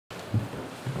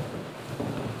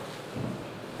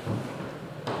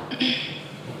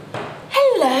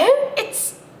Hello,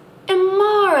 it's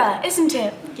Amara, isn't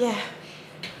it? Yeah.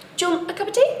 Do you want a cup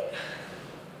of tea?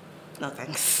 No,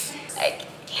 thanks. Okay.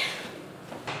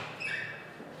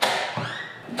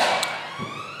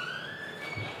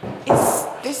 Is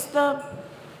this the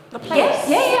place?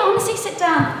 Yeah, honestly, sit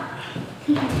down.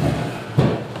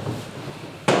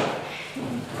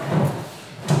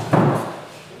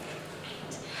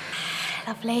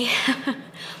 Lovely.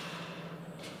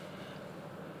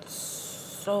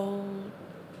 So,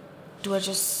 do I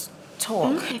just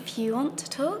talk? If you want to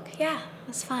talk, yeah,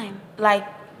 that's fine. Like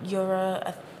you're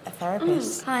a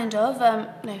therapist? Kind of.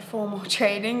 No formal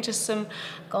training, just some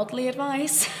godly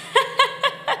advice.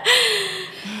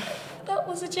 That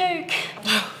was a joke.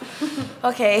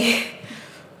 Okay.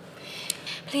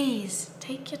 Please,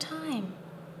 take your time.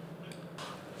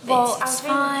 Well, it's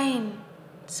fine.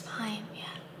 It's fine,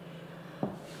 yeah.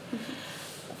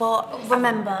 Well,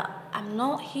 Remember, I'm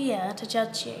not here to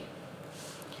judge you.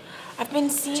 I've been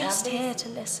seeing... Just here to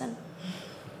listen.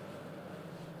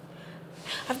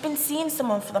 I've been seeing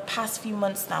someone for the past few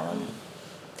months now, and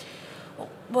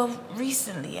well,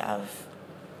 recently I've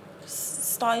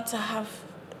started to have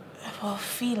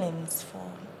feelings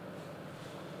for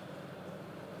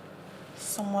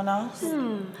someone else.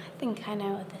 I think I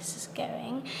know where this is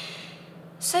going.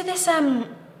 So this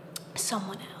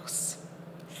someone else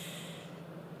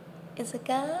is a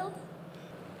girl?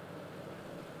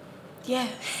 Yeah.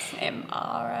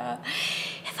 Amara,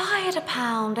 if I had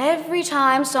 £1 every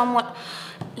time someone...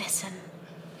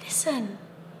 Listen.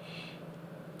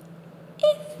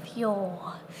 If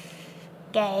you're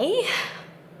gay,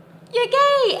 you're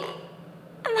gay,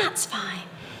 and that's fine.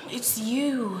 It's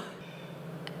you.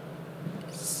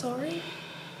 Sorry?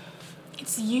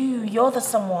 It's you. You're the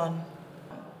someone.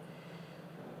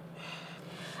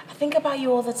 I think about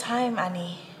you all the time,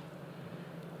 Annie.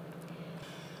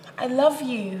 I love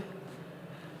you.